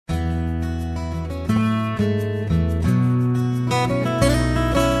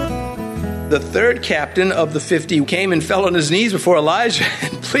the third captain of the 50 came and fell on his knees before Elijah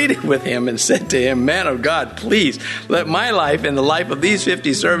and pleaded with him and said to him, "Man of God, please let my life and the life of these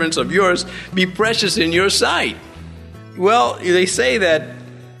 50 servants of yours be precious in your sight." Well, they say that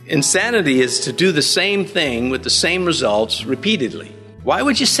insanity is to do the same thing with the same results repeatedly. Why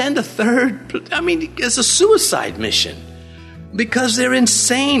would you send a third? I mean, it's a suicide mission. Because they're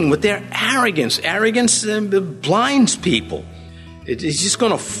insane with their arrogance. Arrogance blinds people. It's just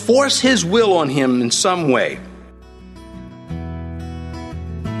going to force his will on him in some way.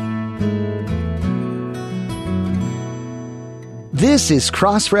 This is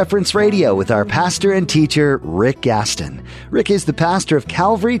Cross-Reference Radio with our pastor and teacher, Rick Gaston. Rick is the pastor of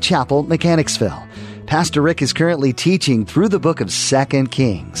Calvary Chapel, Mechanicsville. Pastor Rick is currently teaching through the book of 2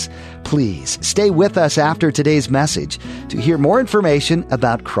 Kings. Please stay with us after today's message to hear more information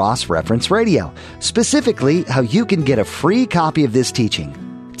about Cross-Reference Radio, specifically how you can get a free copy of this teaching.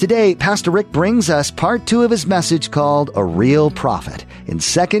 Today, Pastor Rick brings us part 2 of his message called A Real Prophet in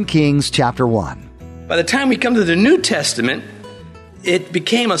 2 Kings chapter 1. By the time we come to the New Testament, it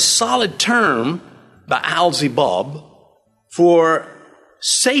became a solid term, Baal-zebub, for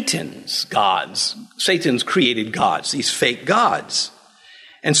Satan's gods, Satan's created gods, these fake gods.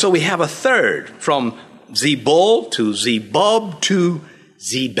 And so we have a third, from Zebul to Zebub to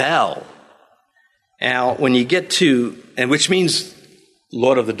Zebel. Now, when you get to, and which means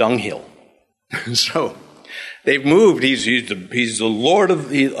Lord of the Dunghill. So they've moved. He's the Lord of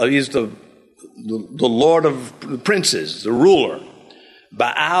he's the Lord of princes, the ruler.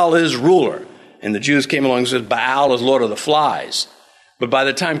 Baal is ruler, and the Jews came along and said Baal is Lord of the flies. But by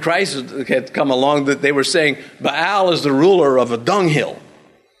the time Christ had come along, they were saying Baal is the ruler of a dunghill.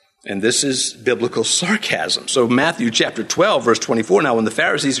 And this is biblical sarcasm. So Matthew chapter 12, verse 24, now when the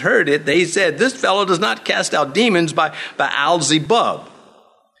Pharisees heard it, they said, "This fellow does not cast out demons by Baal-zebub."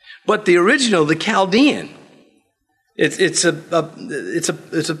 But the original, the Chaldean, it's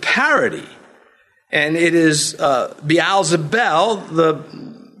a parody. And it is Beelzebul, the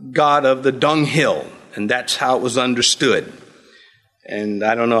god of the dunghill. And that's how it was understood. And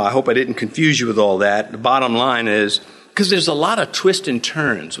I don't know, I hope I didn't confuse you with all that. The bottom line is, because there's a lot of twists and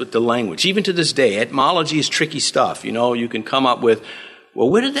turns with the language. Even to this day, etymology is tricky stuff. You know, you can come up with, well,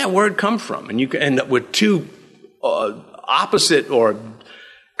 where did that word come from? And you can end up with two opposite or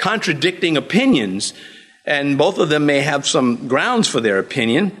contradicting opinions, and both of them may have some grounds for their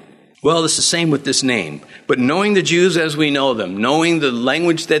opinion. Well, it's the same with this name. But knowing the Jews as we know them, knowing the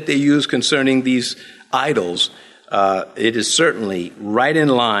language that they use concerning these idols, it is certainly right in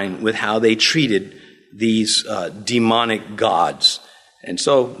line with how they treated these demonic gods. And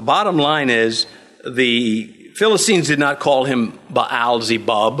so, bottom line is, the Philistines did not call him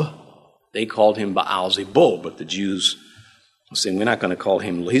Baal-zebub. They called him Baal-zebul. But the Jews were saying, we're not going to call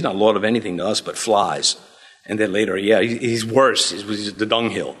him, he's not Lord of anything to us but flies. And then later, he's worse. He's the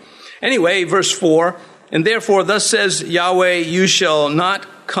dunghill. Anyway, verse 4, and therefore thus says Yahweh, you shall not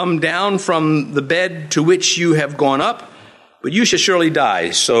come down from the bed to which you have gone up, but you shall surely die.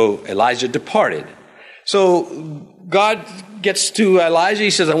 So Elijah departed. So God gets to Elijah.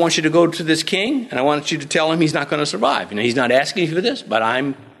 He says, I want you to go to this king, and I want you to tell him he's not going to survive. You know, he's not asking you for this, but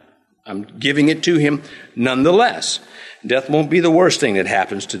I'm giving it to him nonetheless. Death won't be the worst thing that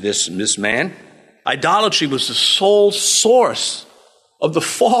happens to this man. Idolatry was the sole source of the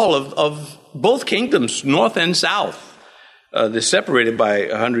fall of both kingdoms, north and south. They're separated by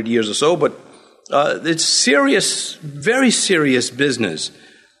 100 years or so, but it's serious, very serious business.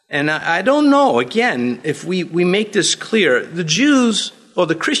 And I don't know, again, if we make this clear, the Jews or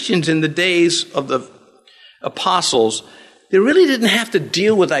the Christians in the days of the apostles, they really didn't have to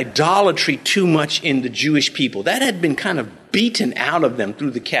deal with idolatry too much in the Jewish people. That had been kind of beaten out of them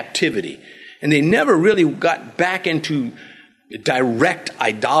through the captivity. And they never really got back into direct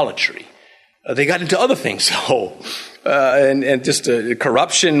idolatry. They got into other things, and just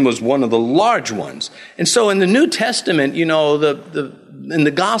corruption was one of the large ones. And so in the New Testament, you know, in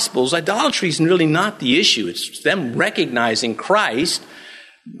the Gospels, idolatry is really not the issue. It's them recognizing Christ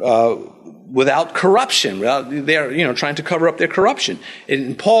without corruption. They're trying to cover up their corruption.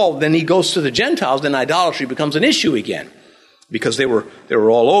 And Paul, then he goes to the Gentiles, then idolatry becomes an issue again because they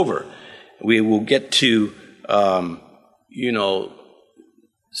were all over. We will get to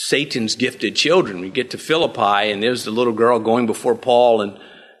Satan's gifted children. We get to Philippi, and there's the little girl going before Paul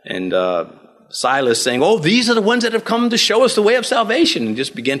and Silas saying, oh, these are the ones that have come to show us the way of salvation, and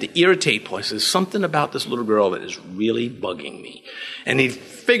just began to irritate Paul. He says, something about this little girl that is really bugging me. And he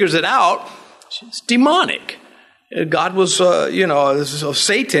figures it out. It's demonic. God was,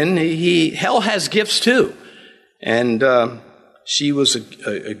 Satan, hell has gifts too. And she was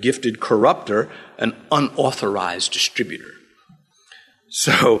a gifted corrupter, an unauthorized distributor.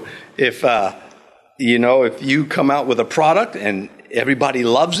 So if you come out with a product and everybody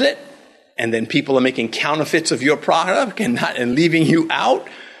loves it, and then people are making counterfeits of your product and leaving you out,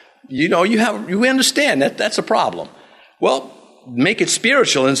 we understand that's a problem. Well, make it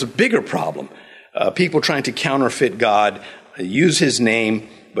spiritual, and it's a bigger problem. People trying to counterfeit God, use his name,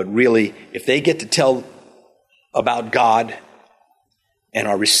 but really, if they get to tell about God and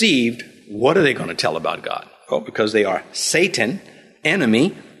are received, what are they going to tell about God? Well, because they are Satan,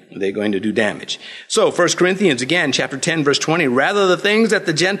 enemy, they're going to do damage. So 1 Corinthians, again, chapter 10, verse 20, rather the things that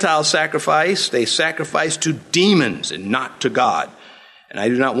the Gentiles sacrifice, they sacrifice to demons and not to God. And I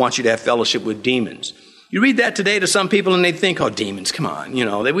do not want you to have fellowship with demons. You read that today to some people and they think, oh, demons, come on.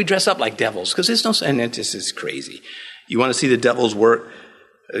 We dress up like devils because there's no, and it's just crazy. You want to see the devil's work?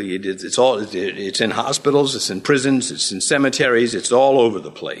 It's in hospitals, it's in prisons, it's in cemeteries, it's all over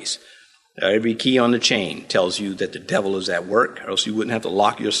the place. Every key on the chain tells you that the devil is at work, or else you wouldn't have to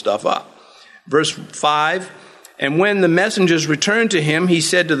lock your stuff up. Verse 5, and when the messengers returned to him, he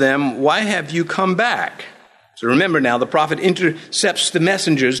said to them, why have you come back? So remember now, the prophet intercepts the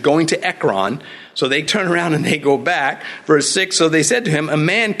messengers going to Ekron, so they turn around and they go back. Verse 6, so they said to him, a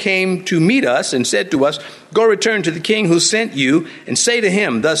man came to meet us and said to us, go return to the king who sent you and say to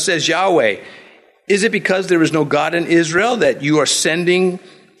him, thus says Yahweh, is it because there is no God in Israel that you are sending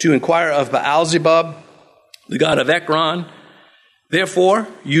to inquire of Baal-zebub, the god of Ekron? Therefore,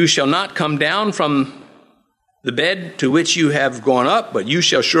 you shall not come down from the bed to which you have gone up, but you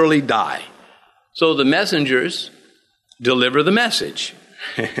shall surely die. So the messengers deliver the message.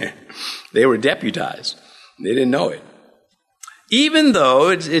 They were deputized. They didn't know it. Even though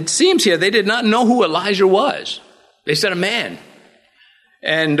it seems here they did not know who Elijah was. They said a man.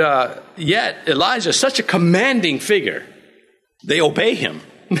 And yet Elijah is such a commanding figure. They obey him.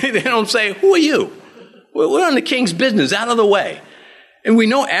 They don't say, who are you? We're on the king's business, out of the way. And we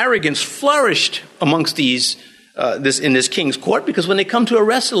know arrogance flourished amongst in this king's court, because when they come to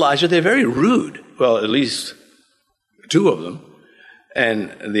arrest Elijah, they're very rude. Well, at least two of them.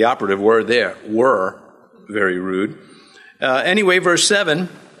 And the operative word there, were very rude. Anyway, verse 7,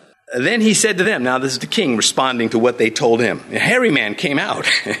 then he said to them, now this is the king responding to what they told him. A hairy man came out.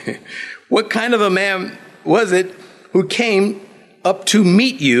 What kind of a man was it who came up to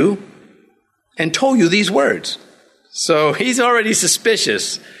meet you and told you these words? So he's already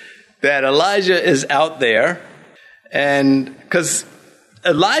suspicious that Elijah is out there, and because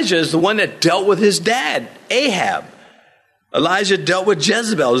Elijah is the one that dealt with his dad, Ahab. Elijah dealt with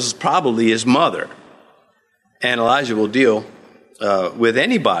Jezebel, this is probably his mother. And Elijah will deal with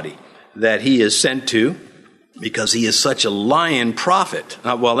anybody that he is sent to, because he is such a lion prophet.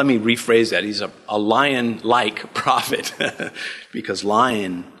 Well, let me rephrase that. He's a lion-like prophet, because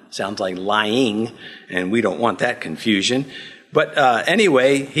lion sounds like lying, and we don't want that confusion. But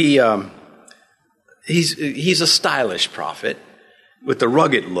anyway, he's a stylish prophet with a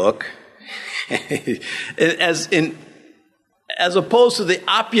rugged look, as opposed to the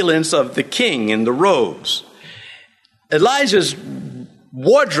opulence of the king in the robes. Elijah's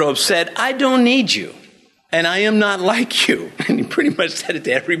wardrobe said, I don't need you. And I am not like you. And he pretty much said it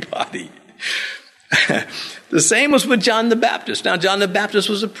to everybody. The same was with John the Baptist. Now, John the Baptist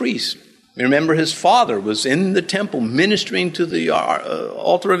was a priest. Remember, his father was in the temple ministering to the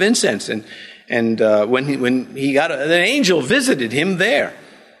altar of incense. And when he got an angel visited him there.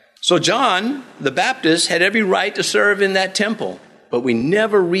 So John the Baptist had every right to serve in that temple. But we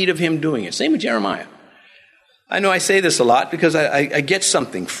never read of him doing it. Same with Jeremiah. I know I say this a lot because I get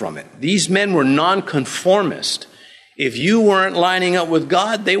something from it. These men were nonconformist. If you weren't lining up with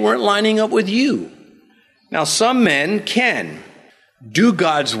God, they weren't lining up with you. Now, some men can do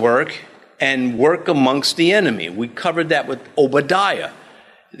God's work and work amongst the enemy. We covered that with Obadiah.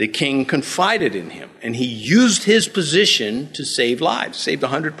 The king confided in him, and he used his position to save lives, saved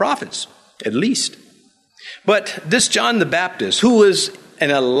 100 prophets, at least. But this John the Baptist, who was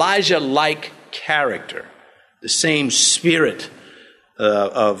an Elijah-like character, the same spirit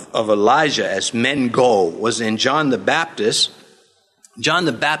of Elijah as men go was in John the Baptist. John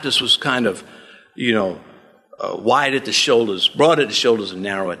the Baptist was kind of, wide at the shoulders, broad at the shoulders, and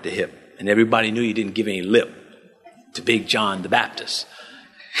narrow at the hip. And everybody knew he didn't give any lip to Big John the Baptist.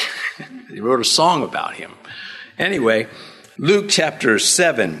 They wrote a song about him. Anyway, Luke chapter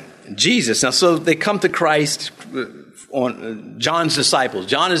 7, Jesus. Now, so they come to Christ on John's disciples.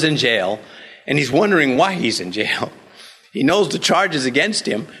 John is in jail. And he's wondering why he's in jail. He knows the charges against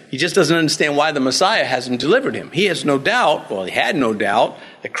him. He just doesn't understand why the Messiah hasn't delivered him. He has no doubt, well, he had no doubt,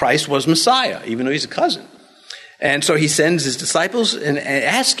 that Christ was Messiah, even though he's a cousin. And so he sends his disciples and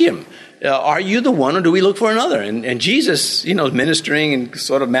ask him, are you the one or do we look for another? And Jesus, ministering in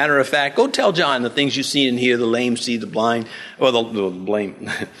sort of matter of fact, go tell John the things you see and hear, the lame see, the blind, or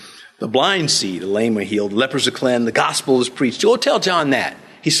the blind see, the lame are healed, lepers are cleansed, the gospel is preached. Go tell John that.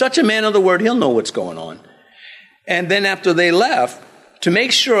 He's such a man of the word, he'll know what's going on. And then after they left, to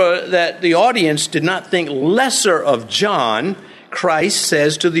make sure that the audience did not think lesser of John, Christ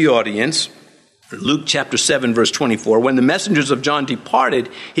says to the audience, Luke chapter 7, verse 24, when the messengers of John departed,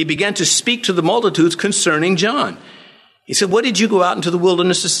 he began to speak to the multitudes concerning John. He said, what did you go out into the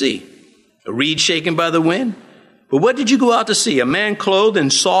wilderness to see? A reed shaken by the wind? But what did you go out to see? A man clothed in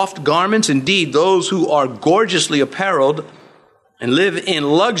soft garments? Indeed, those who are gorgeously apparelled and live in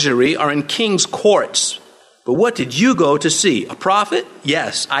luxury are in king's courts. But what did you go to see? A prophet?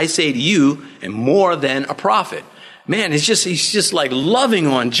 Yes, I say to you, and more than a prophet. Man, he's just like loving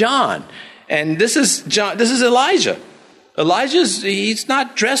on John. And this is Elijah. He's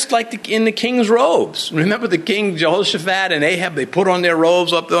not dressed like in the king's robes. Remember the king Jehoshaphat and Ahab, they put on their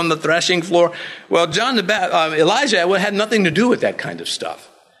robes up on the threshing floor. Well, Elijah had nothing to do with that kind of stuff.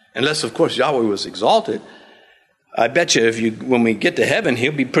 Unless, of course, Yahweh was exalted. I bet you when we get to heaven,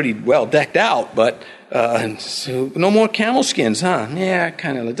 he'll be pretty well decked out. But so no more camel skins, huh? Yeah,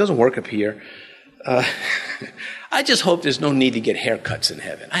 it doesn't work up here. I just hope there's no need to get haircuts in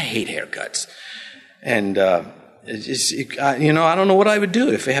heaven. I hate haircuts. And, I don't know what I would do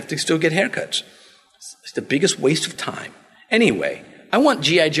if I have to still get haircuts. It's the biggest waste of time. Anyway, I want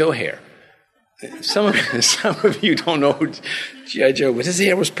G.I. Joe hair. Some of you don't know who G.I. Joe was. His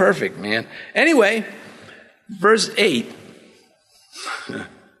hair was perfect, man. Anyway, verse 8.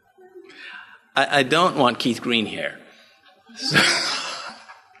 I don't want Keith Green hair.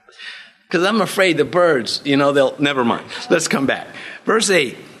 Because I'm afraid the birds, they'll, never mind. Let's come back. Verse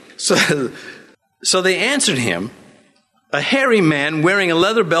 8. So they answered him, a hairy man wearing a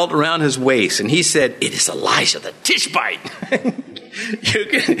leather belt around his waist. And he said, it is Elijah the Tishbite. I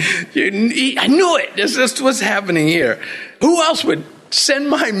knew it. This is what's happening here. Who else would send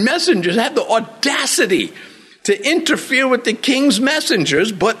my messengers, have the audacity to interfere with the king's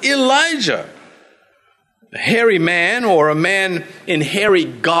messengers but Elijah? A hairy man or a man in hairy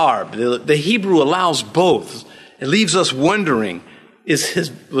garb. The Hebrew allows both. It leaves us wondering, was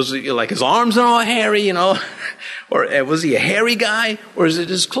his arms are all hairy, or was he a hairy guy, or is it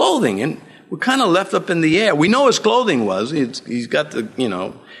his clothing? And we're kind of left up in the air. We know his clothing was. He's got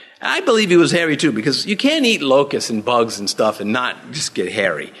I believe he was hairy too, because you can't eat locusts and bugs and stuff and not just get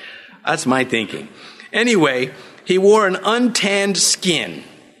hairy. That's my thinking. Anyway, he wore an untanned skin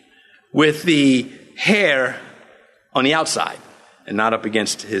with the hair on the outside and not up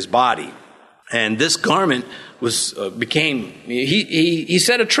against his body. And this garment he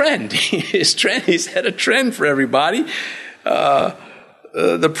set a trend. He set a trend for everybody.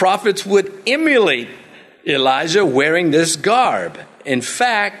 The prophets would emulate Elijah wearing this garb. In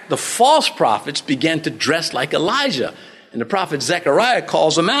fact, the false prophets began to dress like Elijah. And the prophet Zechariah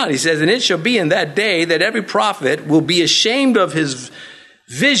calls them out. He says, and it shall be in that day that every prophet will be ashamed of his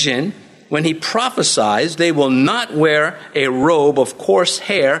vision. When he prophesies, they will not wear a robe of coarse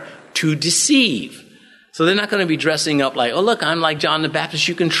hair to deceive. So they're not going to be dressing up like, oh, look, I'm like John the Baptist.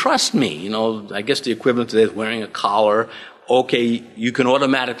 You can trust me. I guess the equivalent to this, wearing a collar. Okay, you can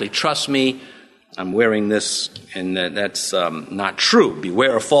automatically trust me. I'm wearing this, and that's not true.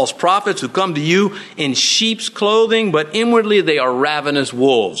 Beware of false prophets who come to you in sheep's clothing, but inwardly they are ravenous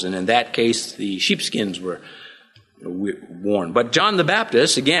wolves. And in that case, the sheepskins were worn. But John the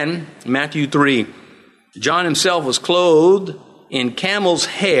Baptist, again, Matthew 3, John himself was clothed in camel's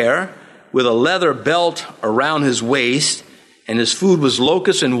hair with a leather belt around his waist, and his food was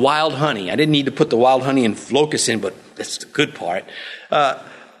locusts and wild honey. I didn't need to put the wild honey and locusts in, but that's the good part.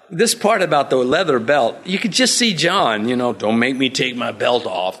 This part about the leather belt, you could just see John, don't make me take my belt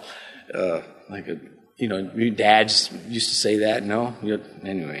off. Your dads used to say that, no?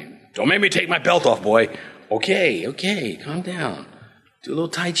 Anyway, don't make me take my belt off, boy. Okay, calm down. Do a little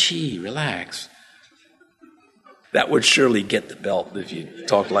Tai Chi, relax. That would surely get the belt if you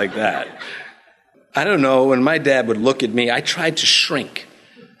talk like that. I don't know, when my dad would look at me, I tried to shrink.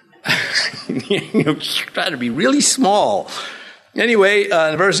 Try to be really small. Anyway,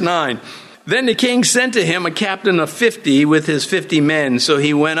 verse 9. Then the king sent to him a captain of 50 with his 50 men. So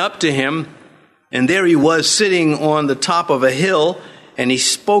he went up to him, and there he was sitting on the top of a hill, and he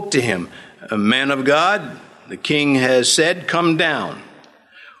spoke to him. A man of God, the king has said, come down.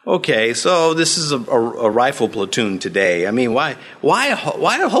 Okay, so this is a rifle platoon today. I mean, why a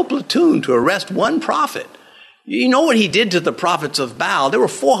whole platoon to arrest one prophet? You know what he did to the prophets of Baal? There were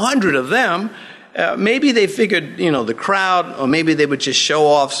 400 of them, Maybe they figured, the crowd, or maybe they would just show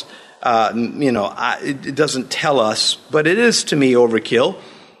off. It doesn't tell us, but it is to me overkill.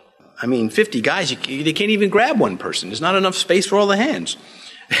 50 guys, they can't even grab one person. There's not enough space for all the hands.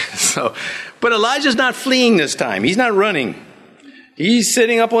 But Elijah's not fleeing this time. He's not running. He's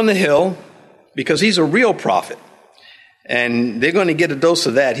sitting up on the hill because he's a real prophet. And they're going to get a dose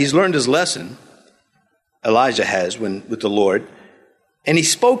of that. He's learned his lesson, Elijah has, with the Lord. And he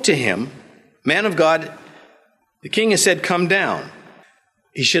spoke to him, man of God, the king has said, come down.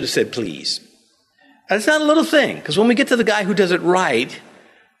 He should have said, please. And it's not a little thing, because when we get to the guy who does it right,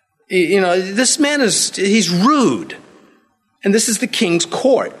 this man he's rude. And this is the king's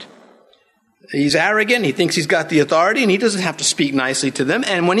court. He's arrogant. He thinks he's got the authority, and he doesn't have to speak nicely to them.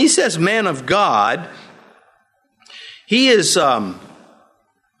 And when he says man of God, he's not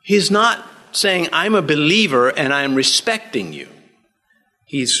saying I'm a believer and I'm respecting you.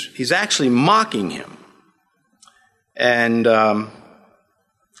 He's actually mocking him. And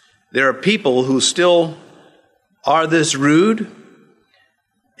there are people who still are this rude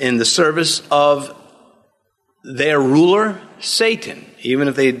in the service of their ruler, Satan, even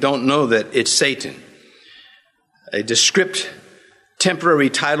if they don't know that it's Satan. A descript temporary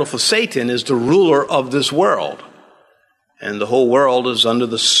title for Satan is the ruler of this world. And the whole world is under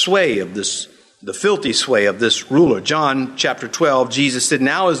the sway of the filthy sway of this ruler. John chapter 12, Jesus said,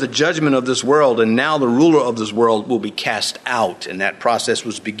 now is the judgment of this world, and now the ruler of this world will be cast out. And that process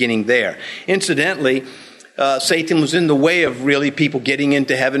was beginning there. Incidentally, Satan was in the way of really people getting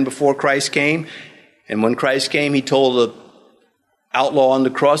into heaven before Christ came. And when Christ came, he told the outlaw on the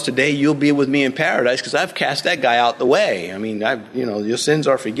cross, today you'll be with me in paradise because I've cast that guy out the way. Your sins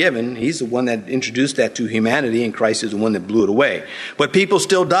are forgiven. He's the one that introduced that to humanity, and Christ is the one that blew it away. But people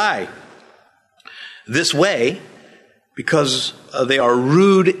still die this way because they are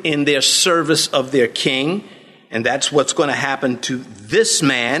rude in their service of their king. And that's what's going to happen to this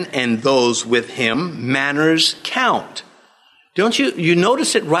man and those with him. Manners count. Don't you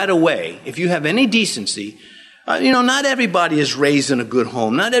notice it right away? If you have any decency, not everybody is raised in a good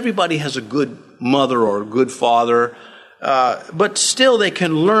home. Not everybody has a good mother or a good father. But still they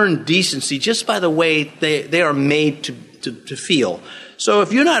can learn decency just by the way they are made to feel. So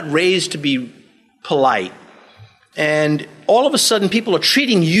if you're not raised to be polite, and all of a sudden people are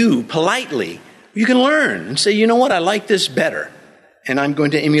treating you politely, you can learn and say, you know what, I like this better, and I'm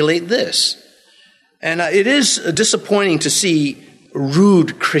going to emulate this. And it is disappointing to see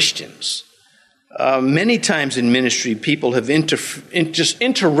rude Christians. Many times in ministry, people have just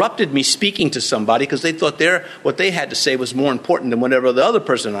interrupted me speaking to somebody because they thought what they had to say was more important than whatever the other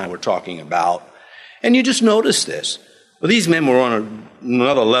person and I were talking about. And you just notice this. Well, these men were on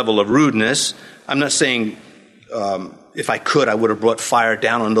another level of rudeness. I'm not saying if I could, I would have brought fire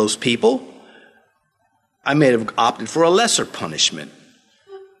down on those people. I may have opted for a lesser punishment,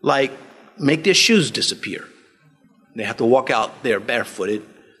 like make their shoes disappear. They have to walk out there barefooted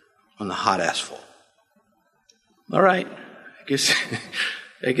on the hot asphalt. All right.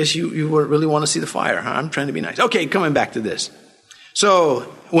 I guess you really want to see the fire, huh? I'm trying to be nice. Okay, coming back to this.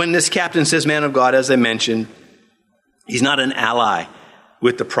 So when this captain says man of God, as I mentioned, he's not an ally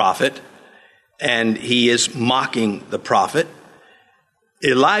with the prophet, and he is mocking the prophet.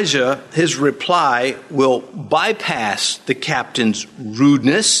 Elijah, his reply will bypass the captain's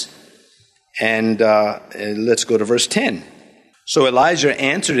rudeness. And let's go to verse 10. So Elijah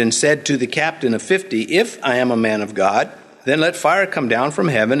answered and said to the captain of 50, if I am a man of God, then let fire come down from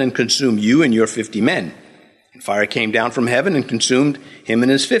heaven and consume you and your 50 men. And fire came down from heaven and consumed him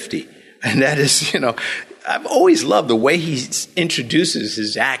and his 50. And that is, I've always loved the way he introduces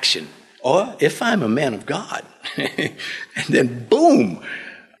his action. Or if I'm a man of God. And then boom.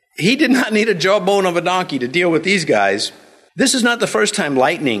 He did not need a jawbone of a donkey to deal with these guys. This is not the first time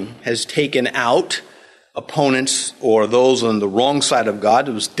lightning has taken out opponents or those on the wrong side of God.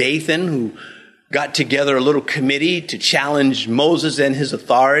 It was Dathan who got together a little committee to challenge Moses and his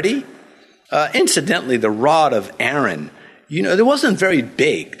authority. Incidentally, the rod of Aaron, it wasn't very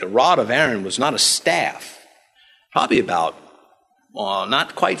big. The rod of Aaron was not a staff. Probably about,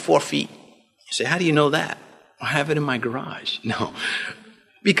 not quite 4 feet. You say, how do you know that? I have it in my garage. No,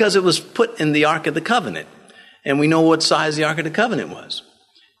 because it was put in the Ark of the Covenant. And we know what size the Ark of the Covenant was.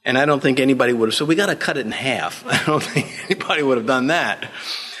 And I don't think anybody would have, so we got to cut it in half. I don't think anybody would have done that.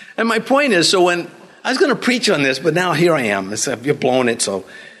 And my point is, so when I was going to preach on this, but now here I am. You're blowing it.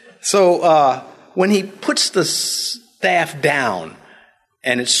 So when he puts the staff down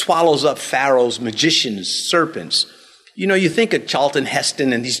and it swallows up Pharaoh's magicians, serpents, you think of Charlton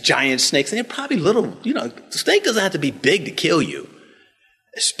Heston and these giant snakes, and they're probably little, the snake doesn't have to be big to kill you.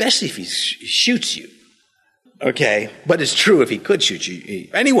 especially if he shoots you. Okay, but it's true if he could shoot you.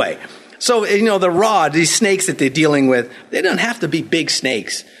 Anyway, so, the rod, these snakes that they're dealing with, they don't have to be big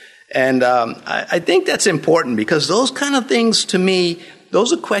snakes. And I think that's important because those kind of things, to me,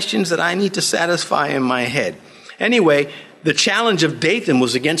 those are questions that I need to satisfy in my head. Anyway, the challenge of Dathan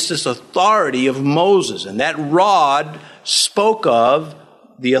was against this authority of Moses. And that rod spoke of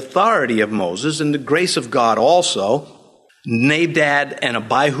the authority of Moses and the grace of God also. Nadab and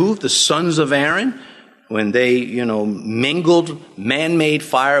Abihu, the sons of Aaron, when they, mingled man-made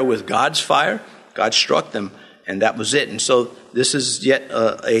fire with God's fire, God struck them, and that was it. And so this is yet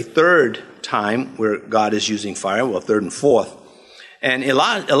a third time where God is using fire, well, third and fourth. And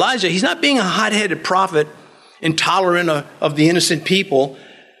Elijah, he's not being a hot-headed prophet, intolerant of the innocent people.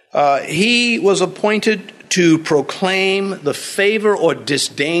 He was appointed to proclaim the favor or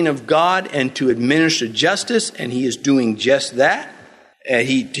disdain of God and to administer justice, and he is doing just that.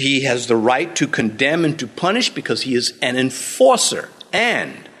 He has the right to condemn and to punish because he is an enforcer.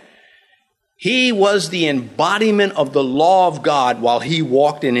 And he was the embodiment of the law of God while he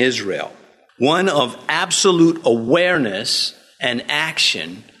walked in Israel. One of absolute awareness and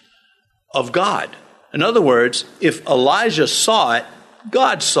action of God. In other words, if Elijah saw it,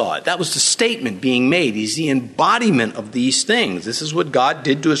 God saw it. That was the statement being made. He's the embodiment of these things. This is what God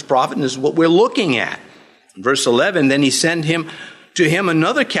did to his prophet, and this is what we're looking at. In verse 11, then he sent to him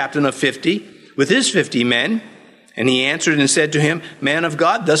another captain of 50 with his 50 men. And he answered and said to him, man of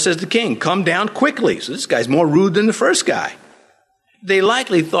God, thus says the king, come down quickly. So this guy's more rude than the first guy. They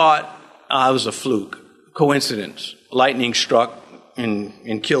likely thought, it was a fluke, coincidence. Lightning struck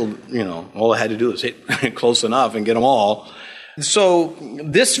and killed, all I had to do was hit close enough and get them all. So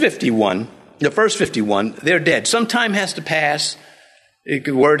this 51, the first 51, they're dead. Some time has to pass.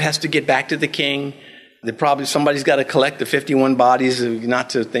 The word has to get back to the king. Somebody's got to collect the 51 bodies,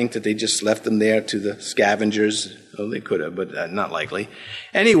 not to think that they just left them there to the scavengers. Oh, they could have, but not likely.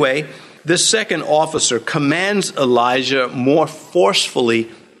 Anyway, this second officer commands Elijah more forcefully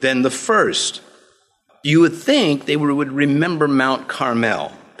than the first. You would think they would remember Mount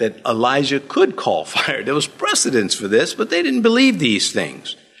Carmel, that Elijah could call fire. There was precedence for this, but they didn't believe these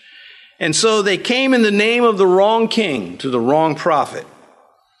things. And so they came in the name of the wrong king to the wrong prophet.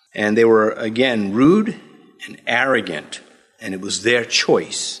 And they were, again, rude and arrogant, and it was their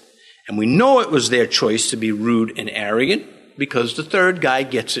choice. And we know it was their choice to be rude and arrogant because the third guy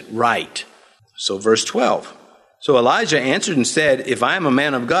gets it right. So verse 12. So Elijah answered and said, if I am a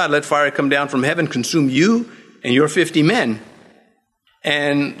man of God, let fire come down from heaven, consume you and your 50 men.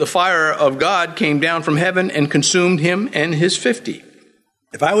 And the fire of God came down from heaven and consumed him and his 50.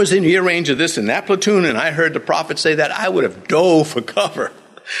 If I was in ear range of this in that platoon and I heard the prophet say that, I would have dove for cover.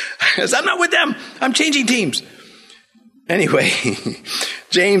 Because I'm not with them. I'm changing teams. Anyway,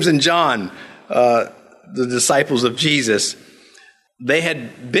 James and John, the disciples of Jesus, they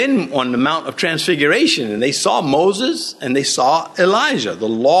had been on the Mount of Transfiguration, and they saw Moses and they saw Elijah, the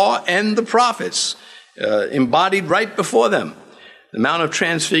law and the prophets, embodied right before them, the Mount of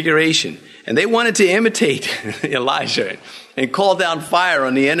Transfiguration. And they wanted to imitate Elijah and call down fire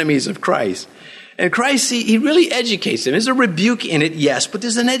on the enemies of Christ. And Christ, he really educates them. There's a rebuke in it, yes, but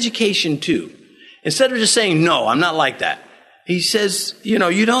there's an education too. Instead of just saying, no, I'm not like that, he says, you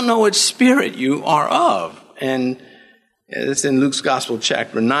don't know what spirit you are of. And it's in Luke's Gospel,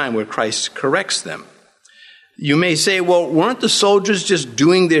 chapter 9, where Christ corrects them. You may say, well, weren't the soldiers just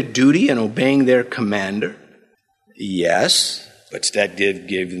doing their duty and obeying their commander? Yes, but that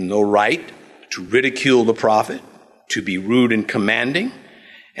gave them no right to ridicule the prophet, to be rude and commanding,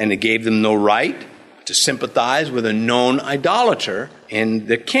 and it gave them no right to sympathize with a known idolater in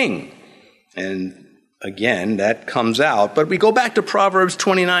the king. And again, that comes out. But we go back to Proverbs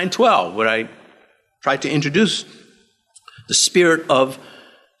 29:12, where I tried to introduce the spirit of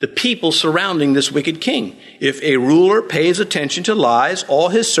the people surrounding this wicked king. If a ruler pays attention to lies, all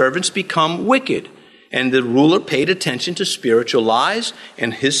his servants become wicked. And the ruler paid attention to spiritual lies,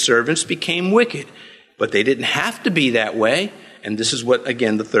 and his servants became wicked. But they didn't have to be that way. And this is what,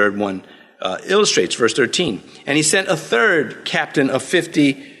 again, the third one illustrates. Verse 13. And he sent a third captain of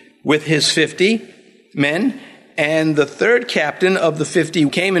 50 with his 50 men. And the third captain of the 50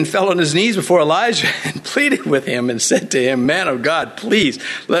 came and fell on his knees before Elijah and pleaded with him and said to him, man of God, please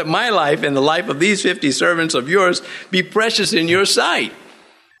let my life and the life of these 50 servants of yours be precious in your sight.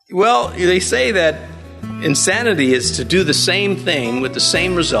 Well, they say that insanity is to do the same thing with the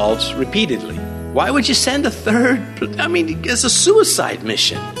same results repeatedly. Why would you send a third? I mean, it's a suicide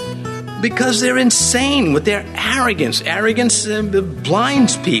mission. Because they're insane with their arrogance. Arrogance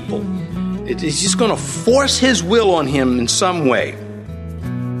blinds people. It's just going to force his will on him in some way.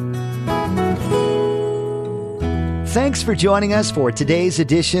 Thanks for joining us for today's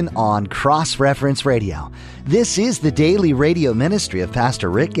edition on Cross Reference Radio. This is the daily radio ministry of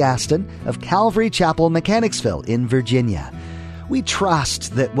Pastor Rick Gaston of Calvary Chapel, Mechanicsville in Virginia. We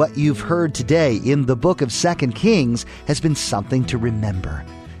trust that what you've heard today in the book of 2 Kings has been something to remember.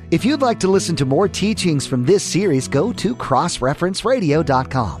 If you'd like to listen to more teachings from this series, go to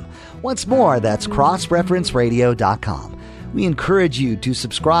crossreferenceradio.com. Once more, that's crossreferenceradio.com. We encourage you to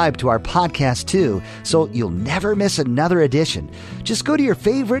subscribe to our podcast too, so you'll never miss another edition. Just go to your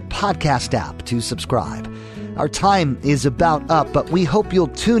favorite podcast app to subscribe. Our time is about up, but we hope you'll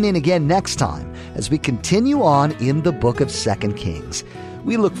tune in again next time as we continue on in the book of 2 Kings.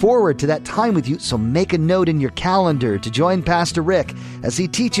 We look forward to that time with you, so make a note in your calendar to join Pastor Rick as he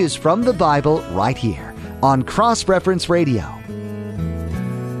teaches from the Bible right here on Cross Reference Radio.